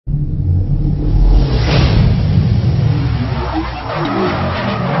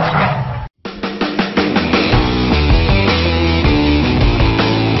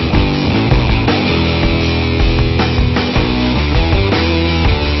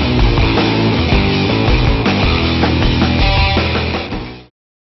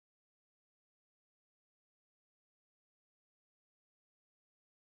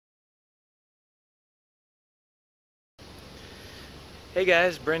Hey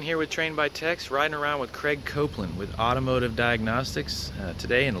guys, Brin here with Trained by Techs, riding around with Craig Copeland with Automotive Diagnostics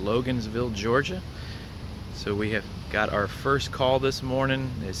today in Logan'sville, Georgia. So we have got our first call this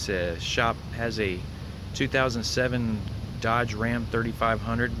morning. This shop has a 2007 Dodge Ram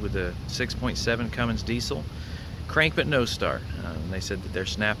 3500 with a 6.7 Cummins diesel, crank but no start. And they said that their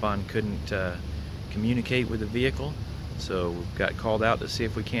snap-on couldn't communicate with the vehicle, so we've got called out to see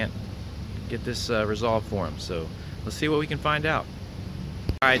if we can't get this resolved for them. So let's see what we can find out.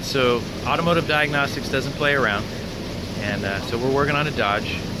 Alright, so Automotive Diagnostics doesn't play around, and so we're working on a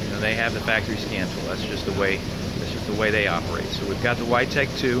Dodge. You know, they have the factory scan tool. That's just the way they operate. So we've got the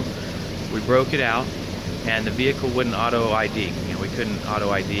YTech 2. We broke it out, and the vehicle wouldn't auto ID. You know, we couldn't auto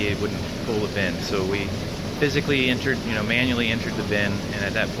ID. It wouldn't pull the VIN. So we physically entered, manually entered the VIN, and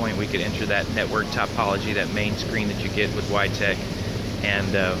at that point we could enter that network topology, that main screen that you get with YTech, and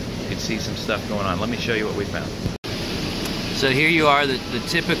you could see some stuff going on. Let me show you what we found. So here you are, the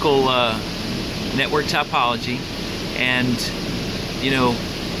typical network topology, and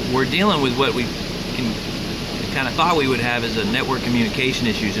we're dealing with what we kind of thought we would have as a network communication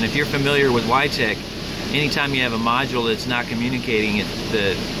issues. And if you're familiar with YTech, anytime you have a module that's not communicating,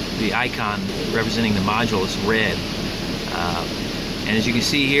 the icon representing the module is red. And as you can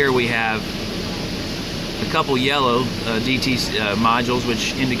see here, we have a couple yellow DT modules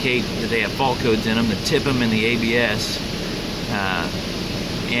which indicate that they have fault codes in them, the TIPM and the ABS.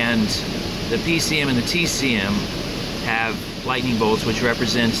 And the PCM and the TCM have lightning bolts, which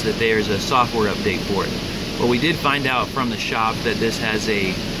represents that there's a software update for it. Well, we did find out from the shop that this has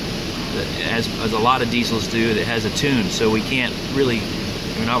as a lot of diesels do, it has a tune, so we can't really,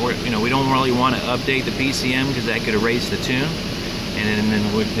 we don't really want to update the PCM because that could erase the tune, and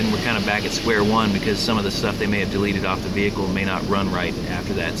then we're kind of back at square one because some of the stuff they may have deleted off the vehicle may not run right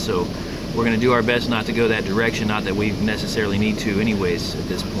after that. So we're going to do our best not to go that direction, not that we necessarily need to anyways at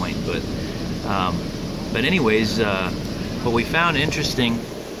this point, but anyways, what we found interesting,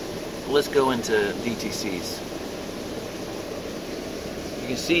 let's go into DTCs. You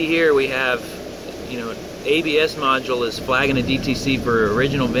can see here we have, ABS module is flagging a DTC for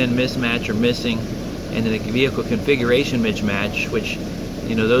original VIN mismatch or missing, and then a vehicle configuration mismatch, which,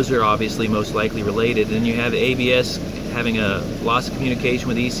 those are obviously most likely related. Then you have ABS having a loss of communication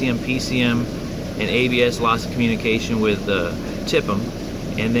with ECM, PCM, and ABS loss of communication with TIPM.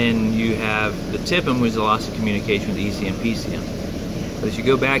 And then you have the TIPM, which is a loss of communication with ECM, PCM. But as you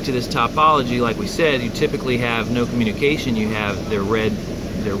go back to this topology, like we said, you typically have no communication. You have they're red,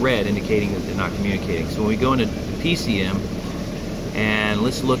 indicating that they're not communicating. So when we go into PCM, and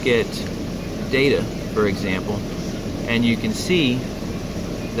let's look at data, for example, and you can see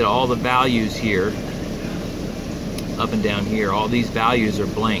that all the values here, up and down here, all these values are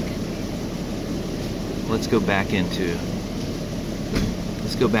blank. Let's go back into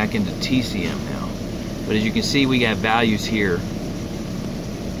TCM now. But as you can see, we have values here.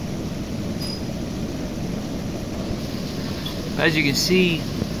 As you can see,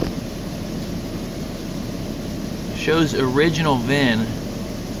 it shows original VIN,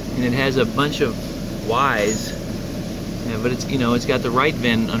 and it has a bunch of Y's, but it's got the right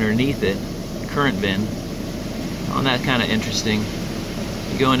VIN underneath it, current VIN. Oh, that's kind of interesting.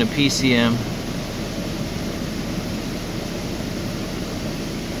 You go into PCM,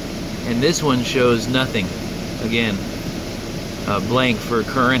 and this one shows nothing. Again, blank for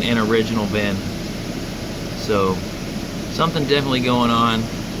current and original VIN. So something definitely going on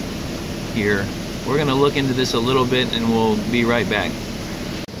here. We're going to look into this a little bit, and we'll be right back.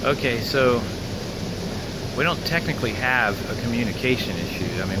 Okay, so we don't technically have a communication issue.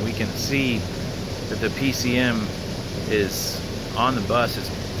 I mean, we can see that the PCM is on the bus. It's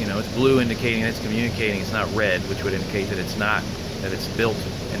it's blue, indicating it's communicating. It's not red, which would indicate that it's built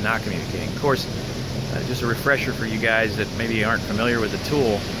and not communicating. Of course, just a refresher for you guys that maybe aren't familiar with the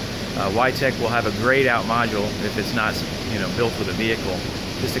tool. YTech will have a grayed out module if it's not built with a vehicle,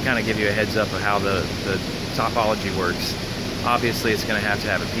 just to kind of give you a heads up of how the topology works. Obviously, it's going to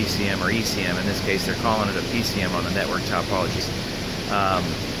have a PCM or ECM. In this case, they're calling it a PCM on the network topologies.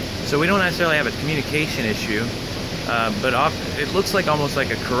 So we don't necessarily have a communication issue, but it looks like almost like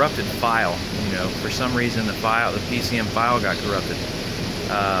a corrupted file. For some reason the PCM file got corrupted.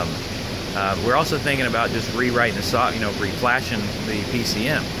 We're also thinking about just rewriting the reflashing the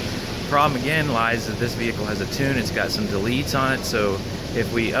PCM. The problem again lies that this vehicle has a tune. It's got some deletes on it. So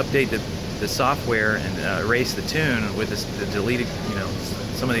if we update the software and erase the tune with the deleted,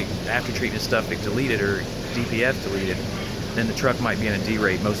 some of the after treatment stuff it deleted or DPF deleted, then the truck might be in a D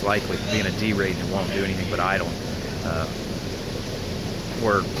rate, most likely be in a D rate, and won't do anything but idle.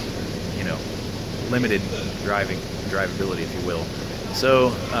 Or limited drivability, if you will. So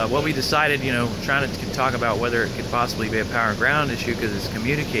what we decided, trying to talk about whether it could possibly be a power and ground issue because it's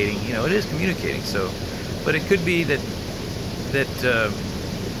communicating. It is communicating. So, but it could be that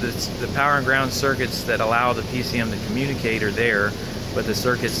the power and ground circuits that allow the PCM to communicate are there, but the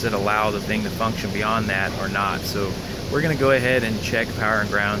circuits that allow the thing to function beyond that are not. So we're going to go ahead and check power and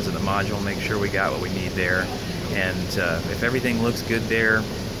grounds of the module, make sure we got what we need there, and if everything looks good there,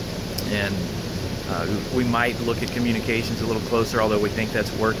 and we might look at communications a little closer, although we think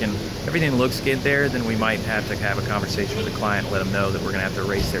that's working. Everything looks good there, then we might have to have a conversation with the client, let them know that we're going to have to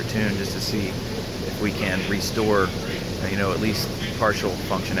erase their tune just to see if we can restore, at least partial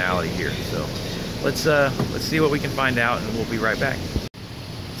functionality here. So let's see what we can find out, and we'll be right back.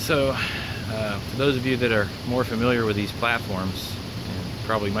 So for those of you that are more familiar with these platforms, and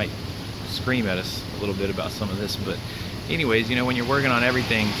probably might scream at us a little bit about some of this, but anyways, when you're working on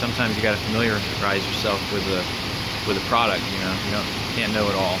everything, sometimes you got to familiarize yourself with the product. You can't know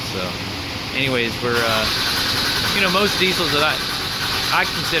it all. So, anyways, we're most diesels that I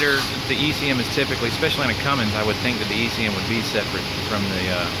consider the ECM is typically, especially on a Cummins, I would think that the ECM would be separate from the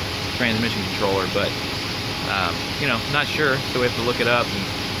transmission controller, but not sure. So we have to look it up,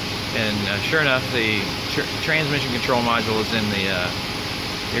 and sure enough, the transmission control module is in the.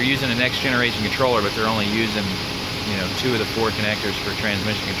 They're using a next generation controller, but they're only using 2 of the 4 connectors for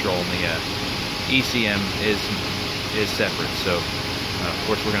transmission control, and the ECM is separate. So of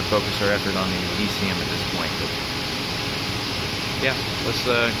course we're going to focus our effort on the ECM at this point. But yeah, let's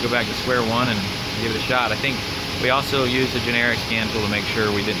go back to square one and give it a shot. I think we also used a generic scan tool to make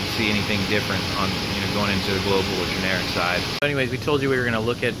sure we didn't see anything different on going into the global or generic side. So anyways, we told you we were going to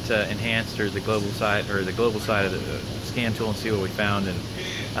look at enhanced or the global side of the scan tool and see what we found, and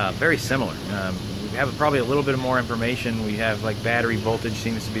very similar. We have probably a little bit more information. We have like battery voltage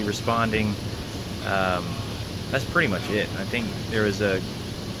seems to be responding. That's pretty much it. I think there was a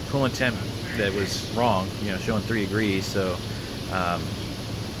coolant temp that was wrong, showing 3 degrees. So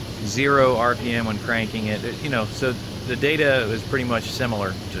 0 RPM when cranking it. So the data is pretty much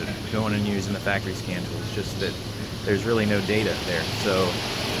similar to going and using the factory scan tool. It's just that there's really no data there. So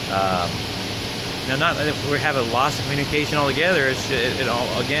not that we have a loss of communication altogether. It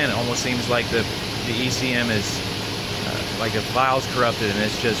almost seems like the ECM is like the file's corrupted, and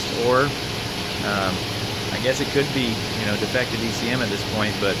it's just, or I guess it could be defective ECM at this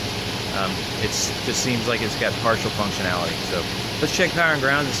point, but it just seems like it's got partial functionality. So let's check power and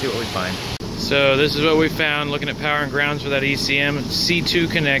grounds and see what we find. So this is what we found looking at power and grounds for that ECM. C2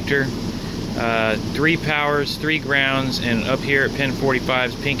 connector, 3 powers, 3 grounds, and up here at pin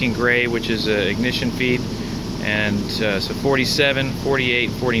 45 is pink and gray, which is an ignition feed. And so 47, 48,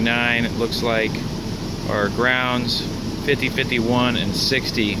 49 it looks like are grounds, 50, 51, and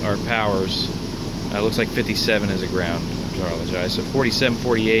 60 are powers. It looks like 57 is a ground. I apologize. So 47,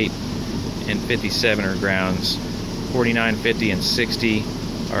 48, and 57 are grounds. 49, 50, and 60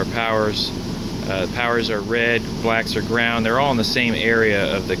 are powers. Powers are red, blacks are ground. They're all in the same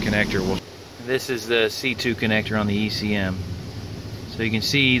area of the connector. This is the C2 connector on the ECM. So you can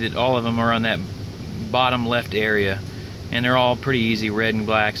see that all of them are on that bottom left area, and they're all pretty easy, red and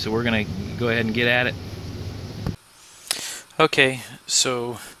black. So we're going to go ahead and get at it. Okay,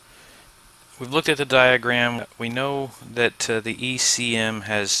 so we've looked at the diagram. We know that the ECM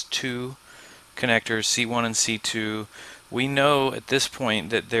has 2 connectors, C1 and C2. We know at this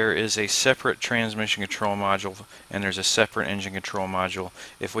point that there is a separate transmission control module and there's a separate engine control module,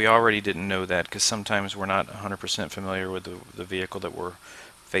 if we already didn't know that, because sometimes we're not 100% familiar with the vehicle that we're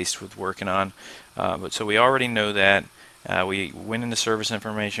faced with working on. But so we already know that. We went into service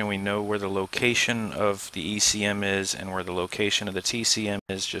information. We know where the location of the ECM is and where the location of the TCM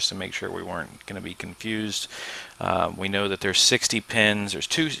is, just to make sure we weren't going to be confused. We know that there's 60 pins. There's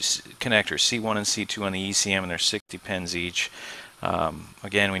 2 connectors, C1 and C2 on the ECM, and there's 60 pins each.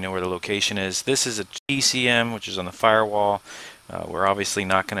 Again, we know where the location is. This is a TCM, which is on the firewall. We're obviously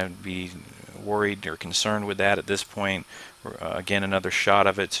not going to be worried or concerned with that at this point. Again, another shot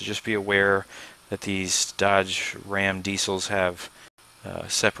of it, so just be aware that these Dodge Ram diesels have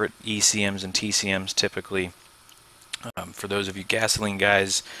separate ECMs and TCMs typically. For those of you gasoline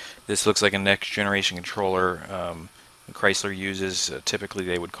guys, this looks like a next generation controller. Chrysler uses, typically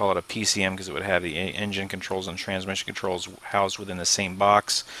they would call it a PCM because it would have the engine controls and transmission controls housed within the same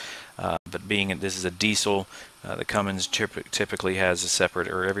box. But being this is a diesel, the Cummins typically has a separate,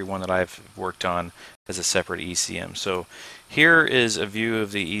 or every one that I've worked on has a separate ECM. So here is a view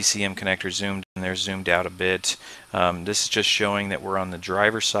of the ECM connector zoomed in. They're zoomed out a bit. This is just showing that we're on the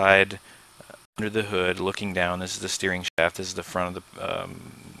driver's side under the hood looking down. This is the steering shaft. This is the front of the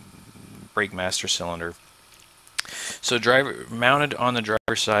brake master cylinder. So mounted on the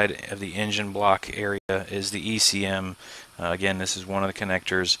driver's side of the engine block area is the ECM. Again, this is one of the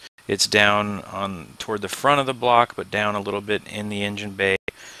connectors. It's down toward the front of the block, but down a little bit in the engine bay.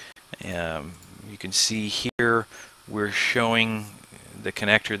 You can see here we're showing the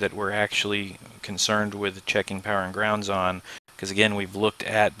connector that we're actually concerned with checking power and grounds on, because again, we've looked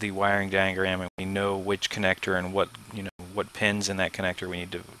at the wiring diagram and we know which connector and what pins in that connector we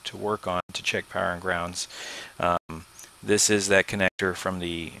need to work on to check power and grounds. This is that connector from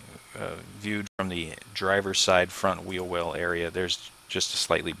the viewed from the driver's side front wheel well area. There's just a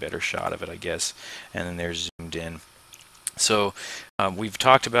slightly better shot of it, I guess, and then there's zoomed in. So we've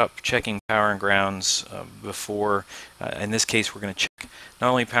talked about checking power and grounds before. In this case, we're going to check not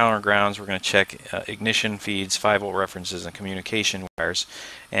only power and grounds, we're going to check ignition feeds, 5-volt references, and communication wires.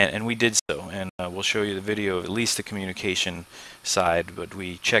 And we did so, and we'll show you the video of at least the communication side, but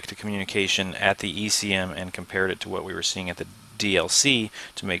we checked the communication at the ECM and compared it to what we were seeing at the DLC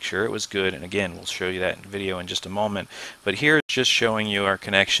to make sure it was good. And again, we'll show you that video in just a moment. But here it's just showing you our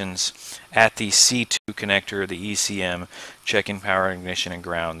connections at the C2 connector, the ECM, checking power, ignition, and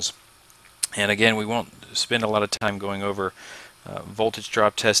grounds. And again, we won't spend a lot of time going over voltage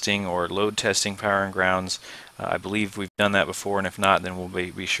drop testing or load testing power and grounds. I believe we've done that before, and if not, then we'll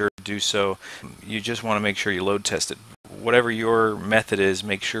be sure to do so. You just want to make sure you load test it. Whatever your method is,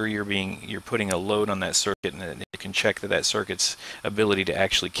 make sure you're putting a load on that circuit, and you can check that circuit's ability to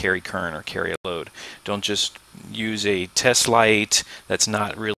actually carry current or carry a load. Don't just use a test light. That's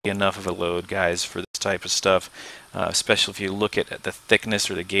not really enough of a load, guys, for this type of stuff. Especially if you look at the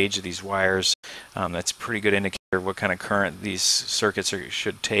thickness or the gauge of these wires. That's a pretty good indicator of what kind of current these circuits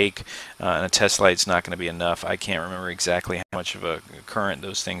should take, and a test light's not going to be enough. I can't remember exactly how much of a current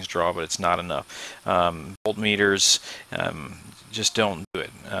those things draw, but it's not enough. Voltmeters, just don't do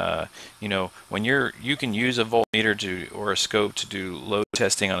it. When you can use a voltmeter or a scope to do load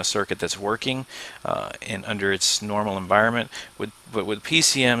testing on a circuit that's working and under its normal environment. But with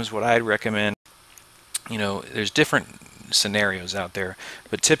PCMs, what I'd recommend, there's different scenarios out there,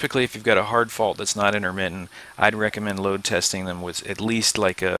 but typically if you've got a hard fault that's not intermittent, I'd recommend load testing them with at least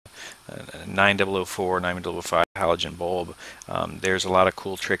like a 9004, 9005 halogen bulb. There's a lot of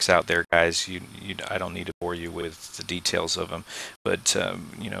cool tricks out there, guys. I don't need to bore you with the details of them, but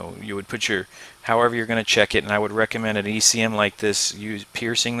you would put however you're going to check it, and I would recommend an ECM like this use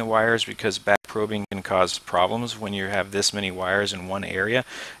piercing the wires, because back probing can cause problems when you have this many wires in one area.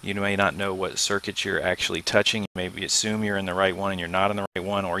 You may not know what circuit you're actually touching. You maybe assume you're in the right one and you're not in the right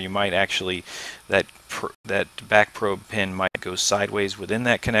one, or you might actually, that back probe pin might go sideways within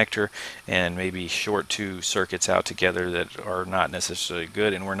that connector and maybe short two circuits out together that are not necessarily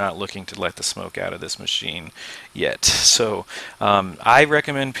good, and we're not looking to let the smoke out of this machine yet. So I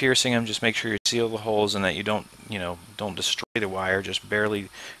recommend piercing them. Just make sure you seal the holes and that you don't destroy the wire, just barely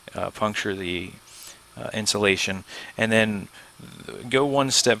puncture the insulation, and then go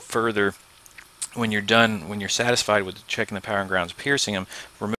one step further. When you're done, when you're satisfied with checking the power and grounds, piercing them,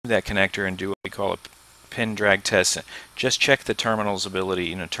 remove that connector and do what we call a pin drag test. Just check the terminal's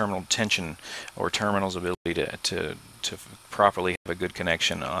ability, terminal tension or terminal's ability to properly have a good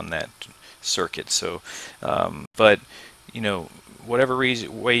connection on that circuit. So, but whatever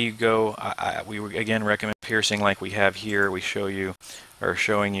way you go, we again recommend piercing like we have here. We showing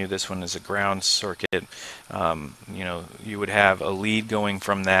you this one is a ground circuit. You would have a lead going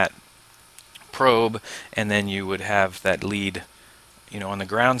from that probe, and then you would have that lead, on the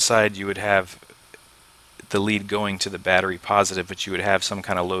ground side you would have the lead going to the battery positive, but you would have some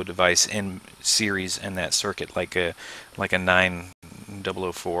kind of load device in series in that circuit, like a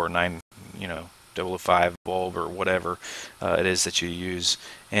 9004, 005 bulb or whatever it is that you use.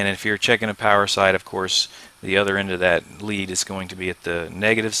 And if you're checking a power side, of course, the other end of that lead is going to be at the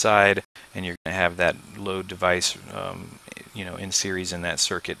negative side, and you're going to have that load device in series in that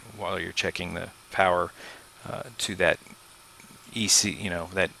circuit while you're checking the power to that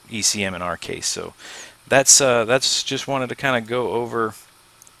that ECM in our case. So that's just wanted to kind of go over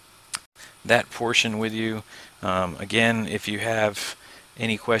that portion with you. Again, if you have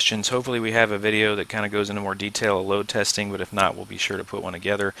any questions, hopefully we have a video that kind of goes into more detail of load testing, but if not, we'll be sure to put one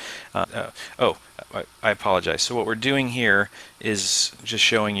together. I apologize. So what we're doing here is just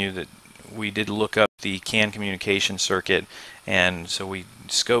showing you that we did look up the CAN communication circuit, and so we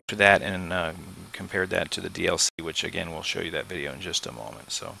scoped that and compared that to the DLC, which again we'll show you that video in just a moment.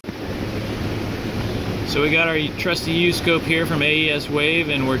 So we got our trusty U-scope here from AES Wave,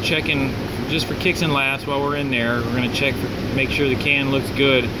 and we're checking just for kicks and laughs while we're in there. We're going to check make sure the CAN looks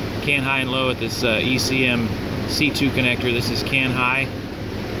good, CAN high and low at this ECM C2 connector. This is CAN high.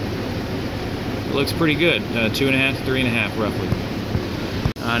 it looks pretty good. 2.5 to 3.5 roughly.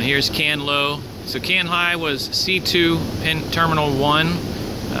 And here's can low. So can high was C2 pin terminal 1,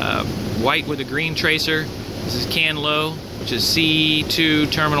 white with a green tracer. This is can low, which is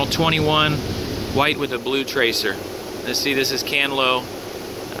C2 terminal 21, white with a blue tracer. Let's see, this is can low,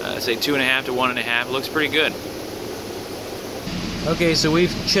 say 2.5 to 1.5. Looks pretty good. Okay, so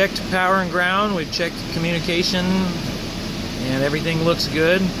we've checked power and ground, we've checked communication, and everything looks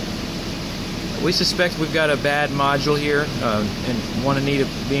good. We suspect we've got a bad module here and one in need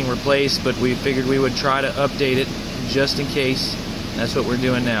of being replaced, but we figured we would try to update it just in case. That's what we're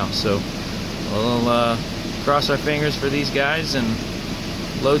doing now. So we'll cross our fingers for these guys and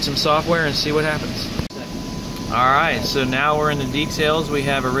load some software and see what happens. Alright, so now we're in the details. We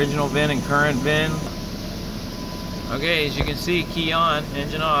have original VIN and current VIN. Okay, as you can see, key on,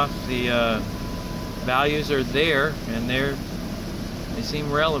 engine off. The values are there, and they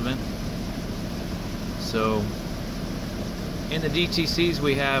seem relevant. So in the DTCs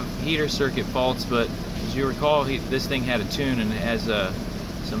we have heater circuit faults, but as you recall, this thing had a tune and it has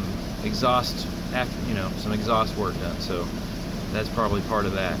some exhaust some exhaust work done. So that's probably part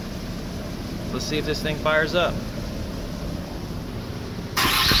of that. Let's see if this thing fires up.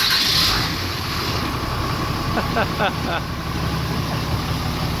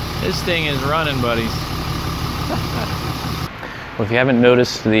 This thing is running, buddies. Well, if you haven't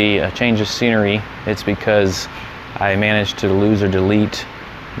noticed the change of scenery, it's because I managed to lose or delete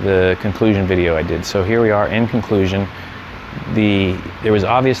the conclusion video I did. So here we are in conclusion. There was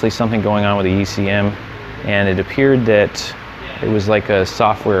obviously something going on with the ECM, and it appeared that it was like a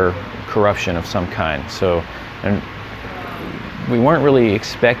software corruption of some kind. So, and we weren't really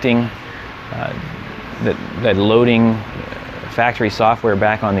expecting that loading factory software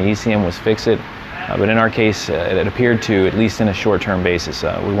back on the ECM was fix-it. But in our case, it appeared to, at least in a short-term basis.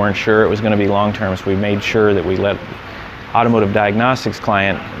 We weren't sure it was going to be long-term, so we made sure that we let Automotive Diagnostics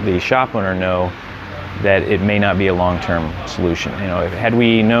client, the shop owner, know that it may not be a long-term solution. Had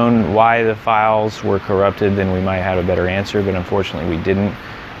we known why the files were corrupted, then we might have a better answer, but unfortunately we didn't.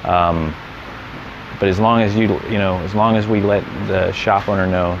 But as long as as long as we let the shop owner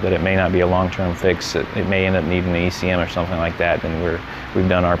know that it may not be a long-term fix, it may end up needing the ECM or something like that, then we've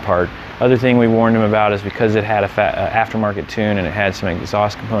done our part. Other thing we warned them about is because it had a aftermarket tune and it had some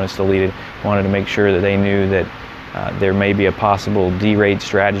exhaust components deleted, wanted to make sure that they knew that there may be a possible derate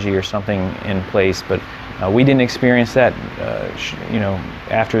strategy or something in place. But we didn't experience that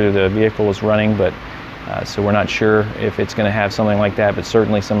after the vehicle was running, but so we're not sure if it's going to have something like that, but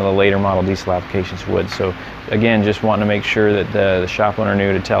certainly some of the later model diesel applications would. So again, just wanting to make sure that the shop owner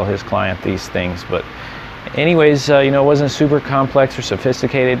knew to tell his client these things. But anyways, it wasn't a super complex or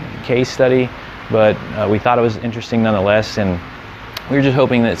sophisticated case study, but we thought it was interesting nonetheless, and we were just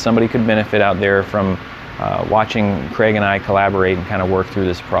hoping that somebody could benefit out there from watching Craig and I collaborate and kind of work through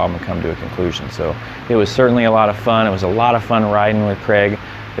this problem and come to a conclusion. So it was certainly a lot of fun. It was a lot of fun riding with Craig.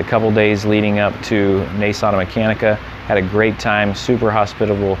 The couple days leading up to Nace Automechanika, had a great time. Super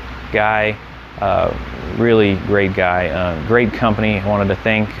hospitable guy, really great guy, great company. I wanted to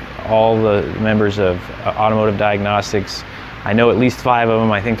thank all the members of Automotive Diagnostics. I know at least 5 of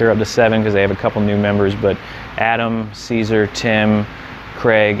them. I think they're up to 7 because they have a couple new members, but Adam, Caesar, Tim,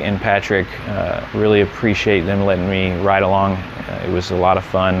 Craig, and Patrick, really appreciate them letting me ride along. It was a lot of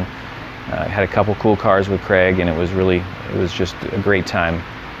fun. Had a couple cool cars with Craig, and it was just a great time.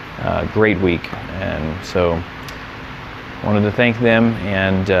 Great week, and so wanted to thank them.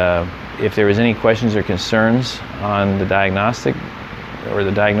 And if there was any questions or concerns on the diagnostic or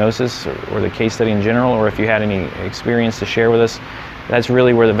the diagnosis or the case study in general, or if you had any experience to share with us, that's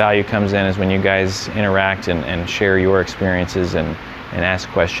really where the value comes in, is when you guys interact and share your experiences and ask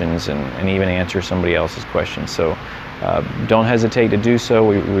questions and even answer somebody else's questions. So don't hesitate to do so.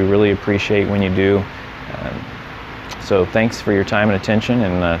 We really appreciate when you do. So thanks for your time and attention,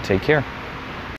 and take care.